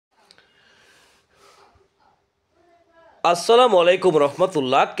আসসালামু আলাইকুম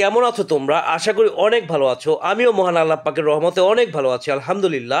রহমতুল্লাহ। কেমন আছো তোমরা? আশা করি অনেক ভালো আছো। আমিও মহান আল্লাহ পাকের রহমতে অনেক ভালো আছি,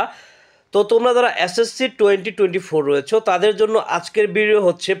 আলহামদুলিল্লাহ। তো তোমরা যারা এসএসসি 2024 রয়েছো তাদের জন্য আজকের ভিডিও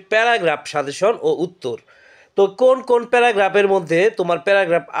হচ্ছে প্যারাগ্রাফ সাজেশন ও উত্তর। তো কোন কোন প্যারাগ্রাফের মধ্যে তোমার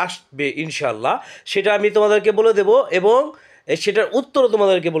প্যারাগ্রাফ আসবে ইনশাল্লাহ সেটা আমি তোমাদেরকে বলে দেবো, এবং সেটার উত্তরও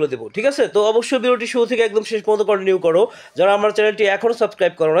তোমাদেরকে বলে দেবো। ঠিক আছে? তো অবশ্যই ভিডিওটি শুরু থেকে একদম শেষ পর্যন্ত কন্টিনিউ করো। যারা আমার চ্যানেলটি এখনও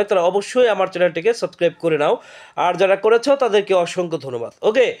সাবস্ক্রাইব করো নাই তারা অবশ্যই আমার চ্যানেলটিকে সাবস্ক্রাইব করে নাও, আর যারা করেছো তাদেরকে অসংখ্য ধন্যবাদ।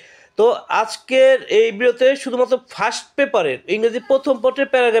 ওকে, তো আজকের এই ভিডিওতে শুধুমাত্র ফার্স্ট পেপারের ইংরেজি প্রথম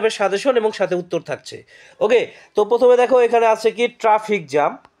পত্রের প্যারাগ্রাফের সাজেশন এবং সাথে উত্তর থাকছে। ওকে, তো প্রথমে দেখো এখানে আছে কি ট্রাফিক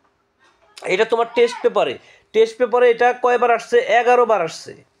জ্যাম। এটা তোমার টেস্ট পেপারে এটা কয়বার আসছে? 11বার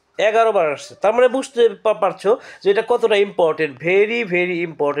আসছে। 11বার আসছে, তার মানে বুঝতে পারছো যে এটা কতটা ইম্পর্টেন্ট। ভেরি ভেরি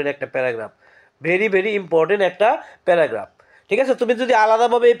ইম্পর্টেন্ট একটা প্যারাগ্রাফ, ভেরি ভেরি ইম্পর্টেন্ট একটা প্যারাগ্রাফ। ঠিক আছে? তুমি যদি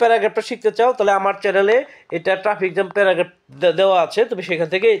আলাদাভাবে এই প্যারাগ্রাফটা শিখতে চাও তাহলে আমার চ্যানেলে এটা ট্রাফিক জ্যাম প্যারাগ্রাফ দেওয়া আছে, তুমি সেখান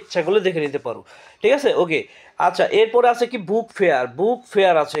থেকে ইচ্ছা করলে দেখে নিতে পারো। ঠিক আছে? ওকে, আচ্ছা, এরপরে আছে কি বুক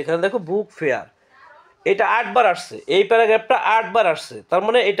ফেয়ার আছে। এখানে দেখো বুক ফেয়ার, এটা 8বার আসছে। এই প্যারাগ্রাফটা 8বার আসছে, তার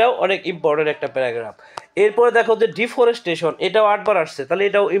মানে এটাও অনেক ইম্পর্টেন্ট একটা প্যারাগ্রাফ। এরপরে দেখো যে ডিফরেস্টেশন, এটাও 8বার আসছে, তাহলে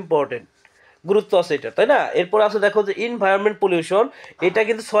এটাও ইম্পর্টেন্ট, গুরুত্ব আছে এটা, তাই না? এরপর আছে দেখো যে ইনভায়রনমেন্ট পলিউশন, এটা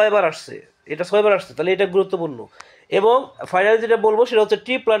কিন্তু 6বার আসছে। এটা 6বার আসছে, তাহলে এটা গুরুত্বপূর্ণ। এবং ফাইনালি যেটা বলবো সেটা হচ্ছে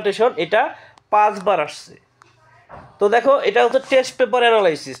ট্রি প্লান্টেশন, এটা 5বার আসছে। তো দেখো এটা হচ্ছে টেস্ট পেপার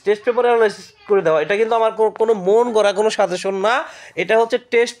অ্যানালাইসিস করে দেওয়া। এটা কিন্তু আমার কোনো মন গড়া কোনো সাজেশন না, এটা হচ্ছে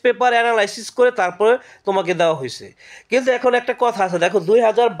টেস্ট পেপার অ্যানালাইসিস করে তারপরে তোমাকে দেওয়া হয়েছে। কিন্তু এখন একটা কথা আছে, দেখো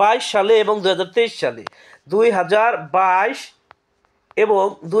 2022 সালে এবং 2023 সালে, 2022 এবং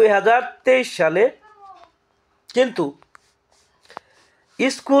 2023 সালে কিন্তু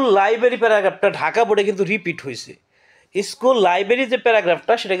স্কুল লাইব্রেরি প্যারাগ্রাফটা ঢাকা বোর্ডে কিন্তু রিপিট হয়েছে। স্কুল লাইব্রেরি যে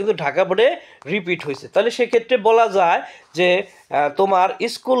প্যারাগ্রাফটা সেটা কিন্তু ঢাকা বোর্ডে রিপিট হয়েছে। তাহলে সেক্ষেত্রে বলা যায় যে তোমার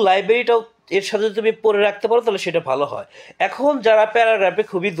স্কুল লাইব্রেরিটাও এর সাথে যদি তুমি পড়ে রাখতে পারো তাহলে সেটা ভালো হয়। এখন যারা প্যারাগ্রাফে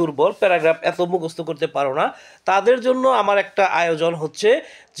খুবই দুর্বল, প্যারাগ্রাফ এত মুখস্থ করতে পারো না, তাদের জন্য আমার একটা আয়োজন হচ্ছে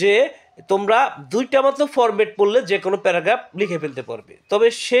যে তোমরা 2টা মাত্র ফরম্যাট পড়লে যে কোনো প্যারাগ্রাফ লিখে ফেলতে পারবে। তবে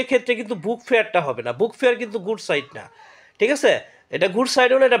সেক্ষেত্রে কিন্তু বুক ফেয়ারটা হবে না। বুক ফেয়ার কিন্তু গুড সাইড না। ঠিক আছে? এটা গুড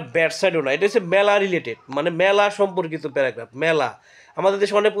সাইডও না, এটা ব্যাড সাইডও না, এটা হচ্ছে মেলা রিলেটেড, মানে মেলা সম্পর্কিত প্যারাগ্রাফ। মেলা, আমাদের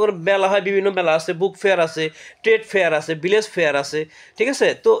দেশে অনেক প্রকার মেলা হয়, বিভিন্ন মেলা আছে, বুক ফেয়ার আছে, ট্রেড ফেয়ার আছে, ভিলেজ ফেয়ার আছে। ঠিক আছে?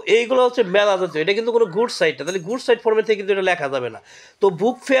 তো এইগুলো হচ্ছে মেলা জাতীয়, এটা কিন্তু কোনো গুড সাইড না। তাহলে গুড সাইড ফর্মেট থেকে কিন্তু এটা লেখা যাবে না। তো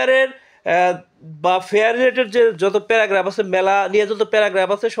বুক ফেয়ারের বা ফেয়ার রিলেটেড যে যত প্যারাগ্রাফ আছে, মেলা নিয়ে যত প্যারাগ্রাফ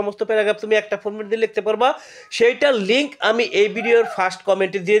আছে, সমস্ত প্যারাগ্রাফ তুমি একটা ফর্মেট দিয়ে লিখতে পারবা। সেইটার লিঙ্ক আমি এই ভিডিওর ফার্স্ট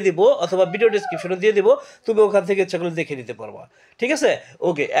কমেন্টে দিয়ে দিব অথবা ভিডিও ডিসক্রিপশনে দিয়ে দিব, তুমি ওখান থেকে ইচ্ছা করলে দেখে নিতে পারবা। ঠিক আছে?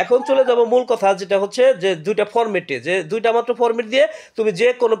 ওকে, এখন চলে যাব মূল কথা, যেটা হচ্ছে যে 2টা ফর্মেটে, যে 2টা মাত্র ফর্মেট দিয়ে তুমি যে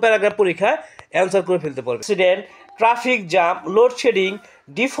কোনো প্যারাগ্রাফ পরীক্ষায় অ্যান্সার করে ফেলতে পারবে। Accident, traffic jam, load shedding,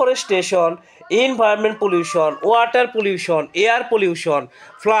 deforestation, environment pollution, water pollution, air pollution,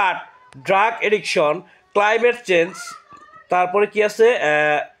 flood, drug addiction, climate change, তারপরে কি আছে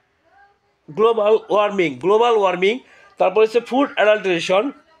গ্লোবাল ওয়ার্মিং, তারপরে হচ্ছে ফুড অ্যাডাল্টারেশন,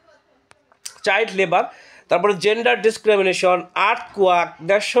 চাইল্ড লেবার, তারপরে জেন্ডার ডিসক্রিমিনেশন, আর্থকোয়াক,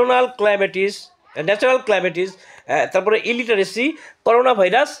 ন্যাচারাল ক্লাইমেটিস, তারপরে illiteracy, corona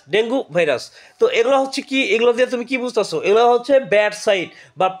virus, dengue virus. তো এগুলো হচ্ছে কি, এগুলো দিয়ে তুমি কি বুঝতেছো? এগুলো হচ্ছে ব্যাড সাইড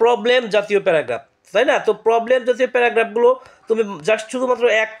বা প্রবলেম জাতীয় প্যারাগ্রাফ, তাই না? তো প্রবলেম জাতীয় প্যারাগ্রাফগুলো তুমি জাস্ট শুধুমাত্র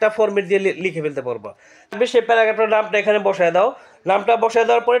একটা ফর্মেট দিয়ে লিখে ফেলতে পারবা। সেই প্যারাগ্রাফটার নামটা এখানে বসায় দাও। নামটা বসায়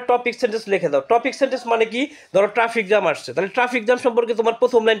দেওয়ার পরে টপিক সেন্টেন্স লিখে দাও। টপিক সেন্টেন্স মানে কি? ধরো ট্রাফিক জ্যাম আসছে, তাহলে ট্রাফিক জ্যাম সম্পর্কে তোমার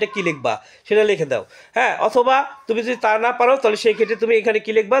প্রথম লাইনটা কি লিখবা সেটা লিখে দাও। হ্যাঁ, অথবা তুমি যদি তা না পারো তাহলে সেই ক্ষেত্রে তুমি এখানে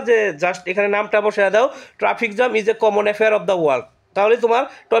কি লিখবা, যে জাস্ট এখানে নামটা বসায় দাও, traffic jam is a common affair of the world. তাহলে তোমার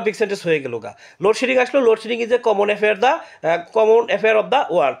টপিক সেন্টেন্স হয়ে গেল গা। লোডশেডিং আসলো, load shedding is a common affair of the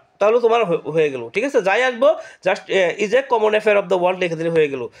world, তাহলে তোমার হয়ে গেল। ঠিক আছে? যাই আসবো just is a common affair of the world লিখে দিলে হয়ে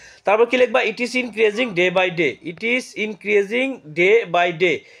গেল। তারপর কি লিখবা? It is increasing day by day. It is increasing day by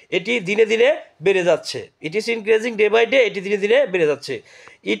day, এটি দিনে দিনে বেড়ে যাচ্ছে। It is increasing day by day, এটি দিনে দিনে বেড়ে যাচ্ছে।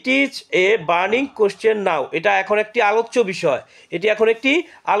 It is a burning question নাও, এটা এখন একটি আলোচ্য বিষয়। এটি এখন একটি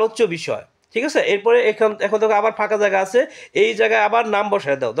আলোচ্য বিষয়। ঠিক আছে? এরপরে এখন দেখো আবার ফাঁকা জায়গা আছে, এই জায়গায় আবার নাম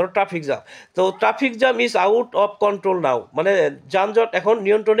বসায় দাও। ধরো ট্রাফিক জ্যাম, তো traffic jam is out of control নাও, মানে যানজট এখন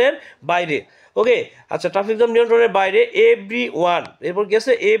নিয়ন্ত্রণের বাইরে। ওকে, আচ্ছা, ট্রাফিক জ্যাম নিয়ন্ত্রণের বাইরে। এভরি ওয়ান, এরপর কি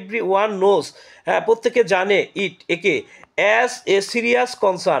আছে? এভরি ওয়ান নোজ, হ্যাঁ, প্রত্যেকে জানে, একে অ্যাজ এ সিরিয়াস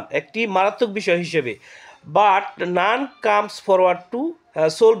কনসার্ন, একটি মারাত্মক বিষয় হিসেবে। But none comes forward to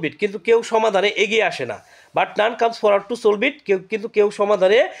solve it, কিন্তু কেউ সমাধানে এগিয়ে আসে না। But none comes forward to solve it, কিন্তু কেউ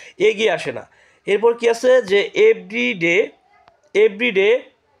সমাধানে এগিয়ে আসে না। এরপর কি আছে? যে everyday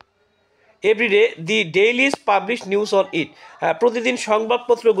everyday the ডেইলিজ publish news on it. প্রতিদিন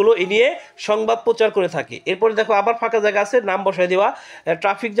সংবাদপত্রগুলো এ নিয়ে সংবাদ প্রচার করে থাকে। এরপরে দেখো আবার ফাঁকা জায়গা আছে, নাম বসায় দেওয়া।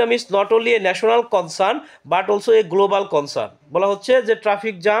 Traffic jam is not only a national concern but also a global concern. বলা হচ্ছে যে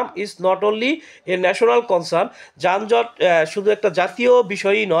traffic jam is not only a national concern, যানজট শুধু একটা জাতীয়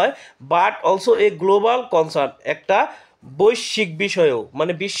বিষয়ই নয়, but also a global concern, একটা বৈশ্বিক বিষয়ও,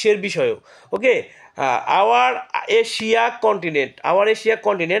 মানে বিশ্বের বিষয়ও। ওকে, আওয়ার এশিয়া কন্টিনেন্ট,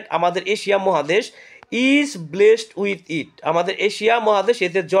 আমাদের এশিয়া মহাদেশ, ইজ ব্লেসড উইথ ইট, আমাদের এশিয়া মহাদেশ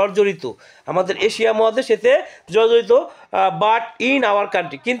এতে জর্জরিত, আমাদের এশিয়া মহাদেশ এতে জর্জরিত। বাট ইন আওয়ার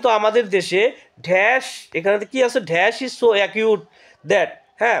কান্ট্রি, কিন্তু আমাদের দেশে ড্যাশ, এখানে কি আছে, dash is so acute that,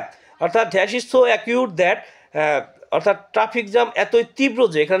 হ্যাঁ, অর্থাৎ dash is so acute that, অর্থাৎ ট্রাফিক জ্যাম এতই তীব্র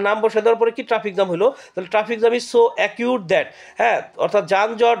যে, এখানে নাম বসে দেওয়ার পরে কি ট্রাফিক জ্যাম হলো, তাহলে traffic jam is so acute that, হ্যাঁ, অর্থাৎ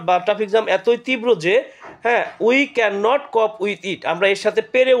যানজট বা ট্রাফিক জ্যাম এতই তীব্র যে, হ্যাঁ, we can not cope with it, আমরা এর সাথে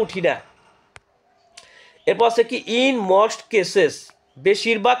পেরে উঠি না। এরপর আছে কি ইন মোস্ট কেসেস,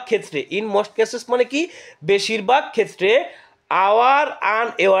 বেশিরভাগ ক্ষেত্রে, ইন মোস্ট কেসেস মানে কি, বেশিরভাগ ক্ষেত্রে, আওয়ার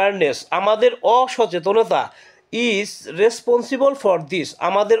আনঅ্যাওয়ারনেস, আমাদের অসচেতনতা, ইজ রেসপন্সিবল ফর দিস,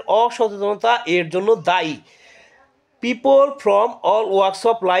 আমাদের অসচেতনতা এর জন্য দায়ী। People from all works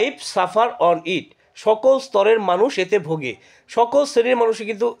of life suffer on it, সকল স্তরের মানুষ এতে ভোগে, সকল শ্রেণীর মানুষই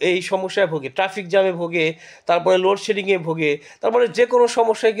কিন্তু এই সমস্যায় ভোগে, ট্রাফিক জ্যামে ভোগে, তারপরে লোডশেডিংয়ে ভোগে, তারপরে যে কোনো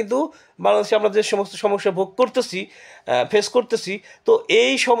সমস্যায় কিন্তু বাংলাদেশে আমরা যে সমস্ত সমস্যা ভোগ করতেছি, ফেস করতেছি, তো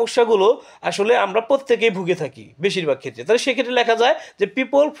এই সমস্যাগুলো আসলে আমরা প্রত্যেকেই ভুগে থাকি বেশিরভাগ ক্ষেত্রে। তাহলে সেক্ষেত্রে লেখা যায় যে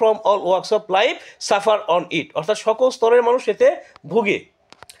people from all works of life suffer on it, অর্থাৎ সকল স্তরের মানুষ এতে ভুগে।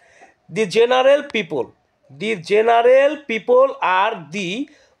 The general people, the general people R the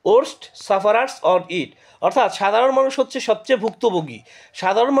worst সাফারার্স on it, অর্থাৎ সাধারণ মানুষ হচ্ছে সবচেয়ে ভুক্তভোগী,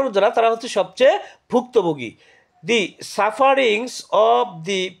 সাধারণ মানুষ যারা তারা হচ্ছে সবচেয়ে ভুক্তভোগী। দি sufferings of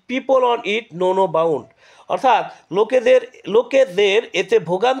the people on it no bound, অর্থাৎ লোকেদের এতে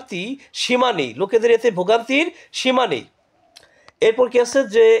ভোগান্তি সীমা নেই, লোকেদের এতে ভোগান্তির সীমা নেই। এরপর কি আছে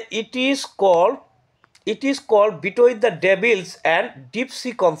যে it is called between the Devil's and deep sea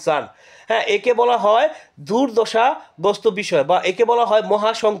concern, হ্যাঁ, একে বলা হয় দুর্দশাগ্রস্ত বিষয়, বা একে বলা হয়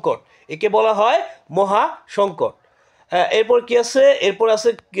মহাসংকট, একে বলা হয় মহাসংকট। হ্যাঁ, এরপর কি আছে, এরপর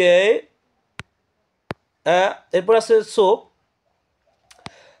আছে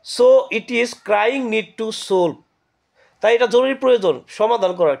so it is crying need to সোলভ, তাই এটা জরুরি প্রয়োজন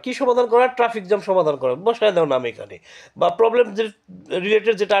সমাধান করার, কি সমাধান করার, ট্রাফিক জ্যাম সমাধান করার, বসায় দাও নাম এখানে, বা প্রবলেম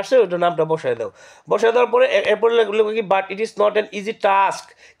রিলেটেড যেটা আসছে ওইটার নামটা বসায় দাও। বসায় দেওয়ার পরে এরপরে লেখো কি, but it is not an easy task,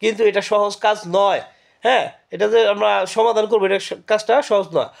 কিন্তু এটা সহজ কাজ নয়, হ্যাঁ, এটা যে আমরা সমাধান করবো এটা কাজটা সহজ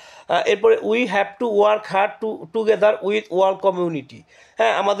নয়। এরপরে we have to work hard together with world community,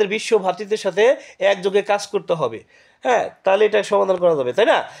 হ্যাঁ, আমাদের বিশ্ব ভ্রাতৃত্বের সাথে একযোগে কাজ করতে হবে, হ্যাঁ, তাহলে এটা সমাধান করা যাবে, তাই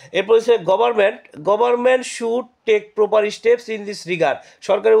না। এরপর হচ্ছে government should take proper steps in this regard,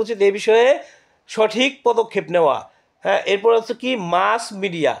 সরকারের উচিত এই বিষয়ে সঠিক পদক্ষেপ নেওয়া। হ্যাঁ, এরপর হচ্ছে কি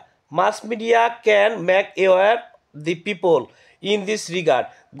mass media can make aware the people in this regard,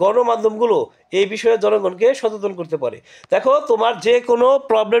 গণমাধ্যমগুলো এই বিষয়ে জনগণকে সচেতন করতে পারে। দেখো তোমার যে কোনো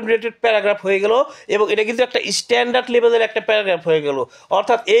প্রবলেম রিলেটেড প্যারাগ্রাফ হয়ে গেল, এবং এটা কিন্তু একটা স্ট্যান্ডার্ড লেভেলের একটা প্যারাগ্রাফ হয়ে গেল,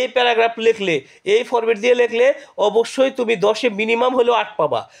 অর্থাৎ এই প্যারাগ্রাফ লিখলে, এই ফরম্যাট দিয়ে লিখলে অবশ্যই তুমি 10-এ মিনিমাম হলেও 8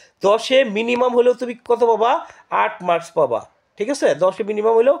 পাবা, 10-এ মিনিমাম হলেও তুমি কত পাবা, 8 মার্কস পাবা, ঠিক আছে, 10-এ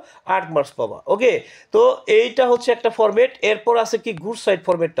মিনিমাম হলেও 8 মার্কস পাবা। ওকে, তো এইটা হচ্ছে একটা ফরম্যাট। এরপর আছে কি গুড সাইড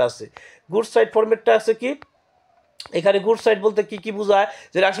ফরম্যাটটা আছে, গুড সাইড ফরম্যাটটা আছে কি, এখানে গুড সাইড বলতে কি কি বোঝায়,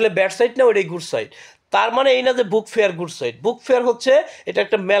 যেটা আসলে ব্যাড সাইড না, ওইটাই গুড সাইড। তার মানে এই না যে book fair good side, book fair হচ্ছে এটা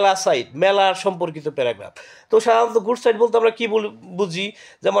একটা মেলা সাইড, মেলার সম্পর্কিত প্যারাগ্রাফ। তো সাধারণত গুড সাইড বলতে আমরা কি বুঝি,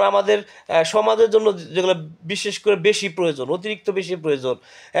 যেমন আমাদের সমাজের জন্য যেগুলো বিশেষ করে বেশি প্রয়োজন, অতিরিক্ত বেশি প্রয়োজন,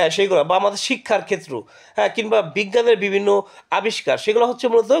 হ্যাঁ, সেগুলো, বা আমাদের শিক্ষার ক্ষেত্র, হ্যাঁ, কিংবা বিজ্ঞানের বিভিন্ন আবিষ্কার, সেগুলো হচ্ছে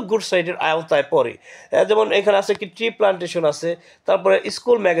মূলত গুড সাইডের আওতায় পড়ে। যেমন এখানে আছে কি ট্রি প্লান্টেশন আছে, তারপরে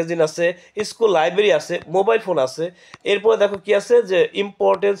স্কুল ম্যাগাজিন আছে, স্কুল লাইব্রেরি আছে, মোবাইল ফোন আছে। এরপরে দেখো কি আছে যে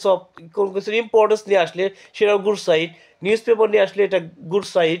ইম্পর্টেন্স অফ কোন কিছুর ইম্পর্টেন্স নিয়ে আসলে সেটাও গুড সাইড, নিউজ পেপার নিয়ে আসলে এটা গুড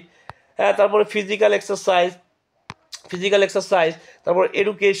সাইড। হ্যাঁ, তারপরে ফিজিক্যাল এক্সারসাইজ, তারপর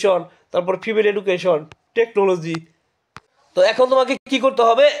এডুকেশন, তারপর ফিমেল এডুকেশন, টেকনোলজি। তো এখন তোমাকে কি করতে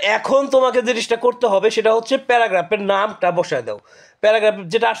হবে, এখন তোমাকে যে জিনিসটা করতে হবে সেটা হচ্ছে প্যারাগ্রাফের নামটা বসায় দাও, প্যারাগ্রাফ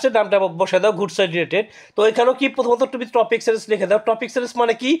যেটা আসছে নামটা বসায় দাও গুড সাইড রিলেটেড। তো এখানেও কি প্রথমত তুমি টপিক সেন্টেন্স লিখে দাও। টপিক সেন্টেন্স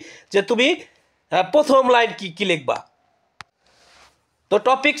মানে কি, যে তুমি প্রথম লাইন কি লিখবা। তো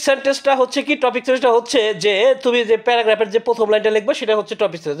টপিক সেন্টেন্সটা হচ্ছে কি, টপিক সেন্টেন্সটা হচ্ছে যে তুমি যে প্যারাগ্রাফের যে প্রথম লাইনটা লিখবে সেটা হচ্ছে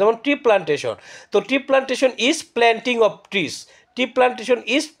টপিক সেন্টেন্স। যেমন ট্রি প্লান্টেশন, তো tree plantation is planting of trees, T plantation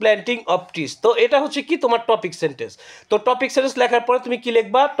is planting of trees. তো এটা হচ্ছে কি তোমার টপিক সেন্টেন্স। তো টপিক সেন্টেন্স লেখার পরে তুমি কি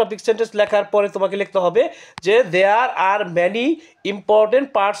লিখবা? টপিক সেন্টেন্স লেখার পরে তোমাকে লিখতে হবে যে দেয়ার are many important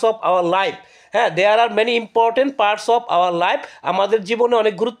parts of our life. হ্যাঁ, দেয়ার are many important parts of our life, আমাদের জীবনে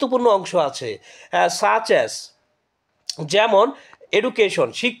অনেক গুরুত্বপূর্ণ অংশ আছে। সাচ অ্যাজ, যেমন এডুকেশন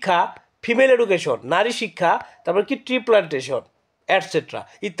শিক্ষা, ফিমেল এডুকেশন নারী শিক্ষা, তারপর কি ট্রি প্লান্টেশন অ্যাটসেট্রা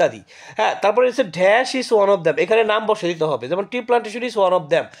ইত্যাদি। হ্যাঁ, তারপরে হচ্ছে dash is one of them, এখানে নাম বসে দিতে হবে, যেমন tree plantation is one of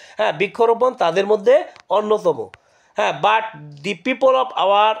them. হ্যাঁ, বৃক্ষরোপণ তাদের মধ্যে অন্যতম। হ্যাঁ, but the people of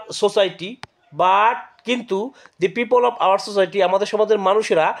our society, but কিন্তু the people of our society, আমাদের সমাজের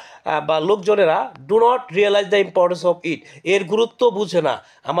মানুষেরা বা লোকজনেরা do not realise the importance of it, এর গুরুত্ব বুঝে না,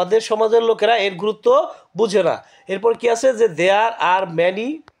 আমাদের সমাজের লোকেরা এর গুরুত্ব বুঝে না। এরপর কি আছে যে দেয়ার আর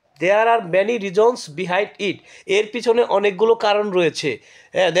ম্যানি রিজনস বিহাইন্ড ইট, এর পিছনে অনেকগুলো কারণ রয়েছে।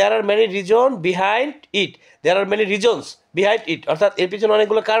 দেয়ার আর ম্যানি রিজনস বিহাইন্ড ইট, অর্থাৎ এর পিছনে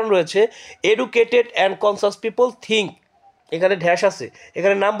অনেকগুলো কারণ রয়েছে। Educated and conscious people think, এখানে ড্যাশ আছে,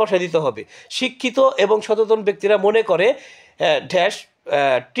 এখানে নাম বসাই দিতে হবে। শিক্ষিত এবং সচেতন ব্যক্তিরা মনে করে dash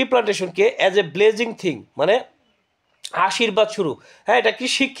tree প্লান্টেশনকে as a blazing thing, মানে আশীর্বাদ স্বরূপ। হ্যাঁ, এটা কি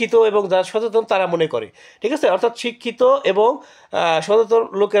শিক্ষিত এবং যারা সচেতন তারা মনে করে, ঠিক আছে, অর্থাৎ শিক্ষিত এবং সচেতন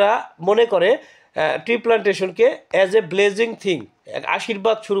লোকেরা মনে করে tree প্লান্টেশনকে as a blazing thing,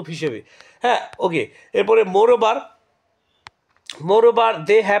 আশীর্বাদ স্বরূপ হিসেবে। হ্যাঁ, ওকে। এরপরে মোর over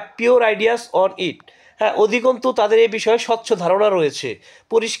they have pure ideas on it, হ্যাঁ, অধিকন্তু তাদের এই বিষয়ে স্বচ্ছ ধারণা রয়েছে,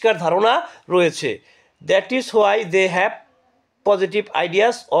 পরিষ্কার ধারণা রয়েছে। That is why they have positive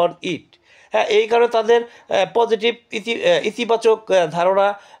ideas on it, হ্যাঁ, এই কারণে তাদের পজিটিভ ইতিবাচক ধারণা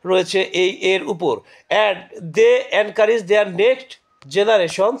রয়েছে এর উপর। And they encourage there next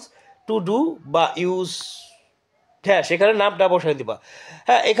generations to do বা ইউজ, হ্যাঁ, সেখানে নামটা বসাই দিবা।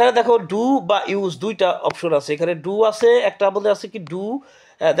 হ্যাঁ, এখানে দেখো ডু বা ইউজ দুইটা অপশন আছে, এখানে ডু আছে, একটা মধ্যে আছে কি ডু,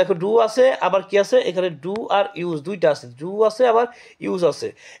 দেখো ডু আছে, আবার কি আছে এখানে ডু আর ইউজ দুইটা আছে, ডু আছে আবার ইউজ আছে।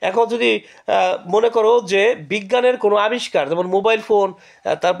 এখন যদি মনে করো যে বিজ্ঞানের কোনো আবিষ্কার যেমন মোবাইল ফোন,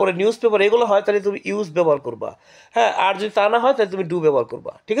 তারপরে নিউজ পেপার এগুলো হয়, তাহলে তুমি ইউজ ব্যবহার করবা। হ্যাঁ, আর যদি তা না হয় তাহলে তুমি ডু ব্যবহার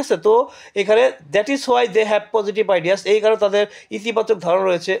করবা, ঠিক আছে। তো এখানে that is why they have positive ideas, এই কারণে তাদের ইতিবাচক ধারণা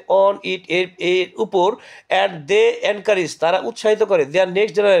রয়েছে অন ইট, এর উপর। অ্যান্ড দে এনকারেজ, তারা উৎসাহিত করে দেয়ার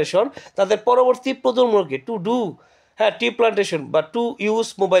নেক্সট জেনারেশন, তাদের পরবর্তী প্রজন্মকে টু ডু, হ্যাঁ, টি প্লান্টেশন বা টু ইউজ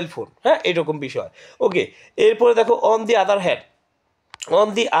মোবাইল ফোন, হ্যাঁ, এরকম বিষয়। ওকে, এরপরে দেখো অন দি আদার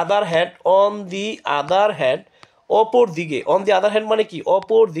হ্যান্ড, অপর দিকে, অন দি আদার হ্যান্ড মানে কি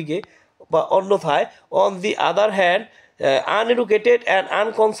অপর দিকে বা অন্যথায়। On the other hand uneducated and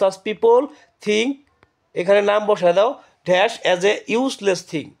unconscious people think, এখানে নাম বসায় দাও dash as a useless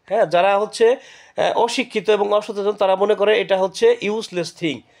thing, হ্যাঁ, যারা হচ্ছে অশিক্ষিত এবং অসচেতন তারা মনে করে এটা হচ্ছে ইউজলেস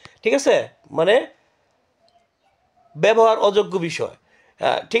থিং, ঠিক আছে, মানে ব্যবহার অযোগ্য বিষয়।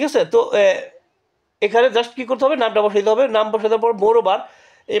 ঠিক আছে। তো এখানে জাস্ট কী করতে হবে, নামটা বসাইতে হবে, নাম বসাই দেওয়ার পর মোর ওভার,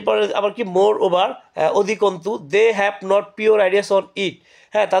 এরপরে আবার কি মোর ওভার অধিকন্তু they have not pure ideas on it,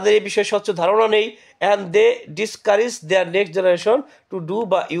 হ্যাঁ, তাদের এই বিষয়ে স্বচ্ছ ধারণা নেই। And they discourage there next generation to do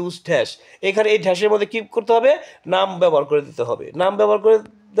বা ইউজ ড্যাশ, এখানে এই ড্যাশের মধ্যে কী করতে হবে, নাম ব্যবহার করে দিতে হবে। নাম ব্যবহার করে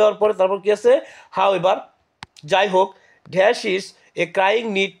দেওয়ার পরে তারপর কী আছে, হাউ এবার, যাই হোক, dash is a crying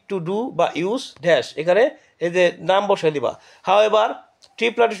need to do বা ইউজ ড্যাশ, এখানে এই যে নাম বসাই দিবা। হাউ এবার tree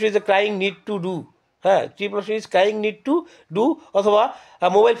plantation is a crying need to do, হ্যাঁ, tree plantation is crying need to do, অথবা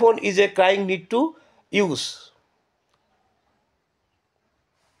mobile phone is a crying need to use,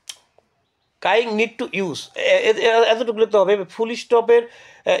 crying need to use, এতটুকু লিখতে হবে। ফুল স্টপের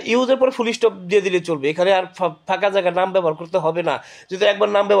ইউজের পরে ফুল স্টপ দিয়ে দিলে চলবে, এখানে আর ফাঁকা জায়গায় নাম ব্যবহার করতে হবে না, যদি একবার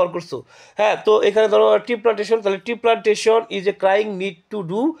নাম ব্যবহার করছো। হ্যাঁ, তো এখানে ধরো টি প্লান্টেশন, তাহলে টি plantation is a crying need to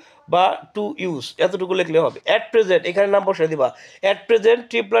do বা টু ইউজ, এতটুকু লিখলে হবে। অ্যাট প্রেজেন্ট, এখানে নাম বসে দিবা। At present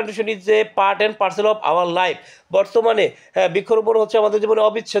tree plantation is a part and parcel of our life, বর্তমানে বৃক্ষরোপণ হচ্ছে আমাদের জীবনে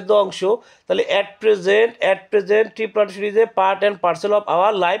অবিচ্ছেদ্য অংশ। তাহলে at present tree plantation is a part and parcel of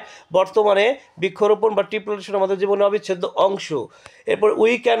our life, বর্তমানে বৃক্ষরোপণ বা ট্রি প্লান্টেশন আমাদের জীবনে অবিচ্ছেদ্য অংশ। এরপর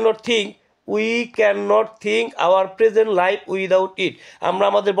we can not think hour present life without it, আমরা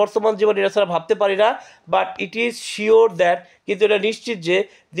আমাদের বর্তমান জীবন এটা ছাড়া ভাবতে পারি না। But it is sure that, কিন্তু এটা নিশ্চিত যে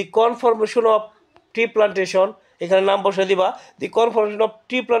দি কনফরমেশন অফ ট্রি প্লান্টেশন, এখানে নাম বসে দিবা। দি conformation of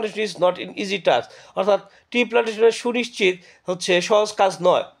tree plantation is not in easy task, অর্থাৎ ট্রি প্লান্টেশনের সুনিশ্চিত হচ্ছে সহজ কাজ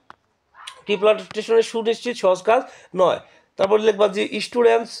নয়, ট্রি প্লান্টেশনের সুনিশ্চিত সহজ কাজ নয়। তারপর লিখবা দি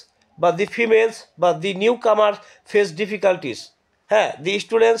স্টুডেন্টস বা দি ফিমেলস বা দি নিউ কামার ফেস ডিফিকাল্টিস, হ্যাঁ, দি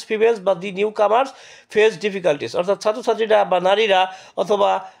স্টুডেন্টস ফিমেলস বা দি নিউ কামার্স ফেস ডিফিকাল্টিস, অর্থাৎ ছাত্রছাত্রীরা বা নারীরা অথবা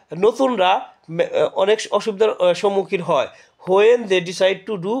নতুনরা অনেক অসুবিধার সম্মুখীন হয় when they decide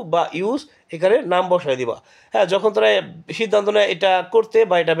to do বা ইউজ, এখানে নাম বসায় দিবা। হ্যাঁ, যখন তারা সিদ্ধান্ত নেয় এটা করতে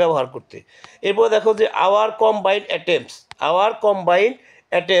বা এটা ব্যবহার করতে। এরপর দেখো যে আওয়ার কম্বাইন্ড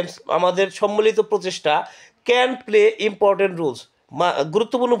অ্যাটেম্পটস, আমাদের সম্মিলিত প্রচেষ্টা, ক্যান প্লে ইম্পর্টেন্ট রুলস,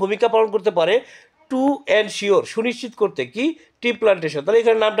 গুরুত্বপূর্ণ ভূমিকা পালন করতে পারে, টু এনশিওর, সুনিশ্চিত করতে কি, টি প্লান্টেশন। তাহলে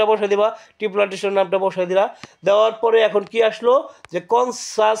এখানে নামটা বসাই দিবা, টি প্লান্টেশন নামটা বসাই দিলা। দেওয়ার পরে এখন কি আসলো যে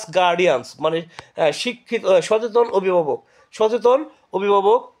কনসাস গার্ডিয়ানস, মানে শিক্ষিত সচেতন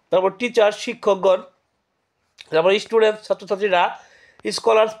অভিভাবক, তারপর টিচার শিক্ষকগণ, তারপর স্টুডেন্ট ছাত্রছাত্রীরা,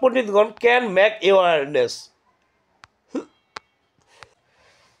 স্কলার্স পণ্ডিতগণ, ক্যান মেক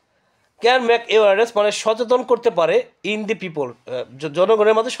অ্যাওয়ারনেস মানে সচেতন করতে পারে, ইন দি পিপল,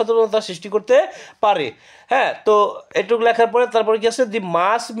 জনগণের মধ্যে সচেতনতা সৃষ্টি করতে পারে। হ্যাঁ, তো এটুকু লেখার পরে তারপরে কি আছে, দি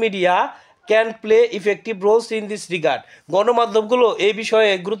mass media can play effective Rolle's in this regard, গণমাধ্যমগুলো এই বিষয়ে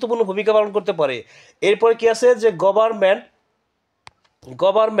গুরুত্বপূর্ণ ভূমিকা পালন করতে পারে। এরপরে কি আছে যে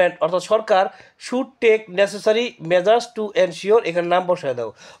গভর্নমেন্ট অর্থাৎ সরকার should take necessary measures to ensure, এখানে নাম বসায় দাও,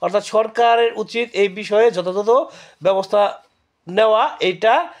 অর্থাৎ সরকারের উচিত এই বিষয়ে যথাযথ ব্যবস্থা নেওয়া,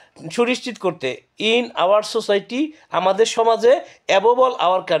 এইটা সুনিশ্চিত করতে, ইন আওয়ার সোসাইটি, আমাদের সমাজে, অ্যাবভ অল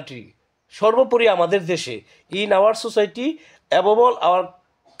আওয়ার কান্ট্রি, সর্বোপরি আমাদের দেশে, in our society above all our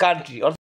country.